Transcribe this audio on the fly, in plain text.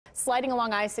sliding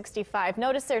along I-65.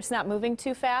 Notice there it's not moving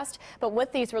too fast, but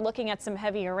with these, we're looking at some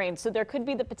heavier rain. So there could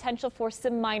be the potential for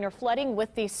some minor flooding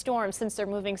with these storms since they're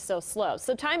moving so slow.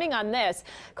 So timing on this,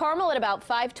 Carmel at about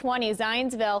 5:20,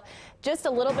 Zionsville just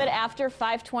a little bit after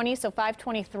 5:20, so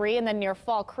 5:23, and then near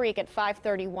Fall Creek at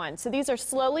 5:31. So these are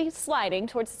slowly sliding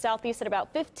towards the southeast at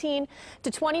about 15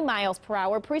 to 20 miles per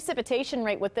hour. Precipitation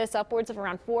rate with this upwards of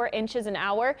around 4 inches an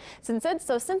hour. Since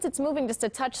it's moving just a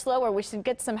touch slower, we should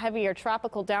get some heavier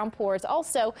tropical downpours.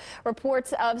 Also,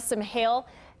 reports of some hail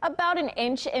about an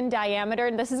inch in diameter,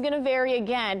 and this is going to vary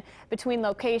again between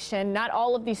location. Not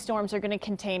all of these storms are going to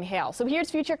contain hail. So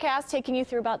here's Futurecast taking you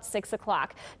through about 6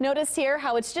 o'clock. Notice here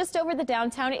how it's just over the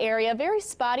downtown area, very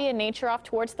spotty in nature off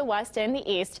towards the west and the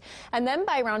east. And then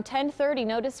by around 10:30,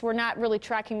 notice we're not really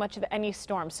tracking much of any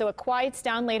storm. So it quiets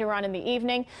down later on in the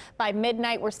evening. By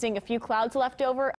midnight, we're seeing a few clouds left over.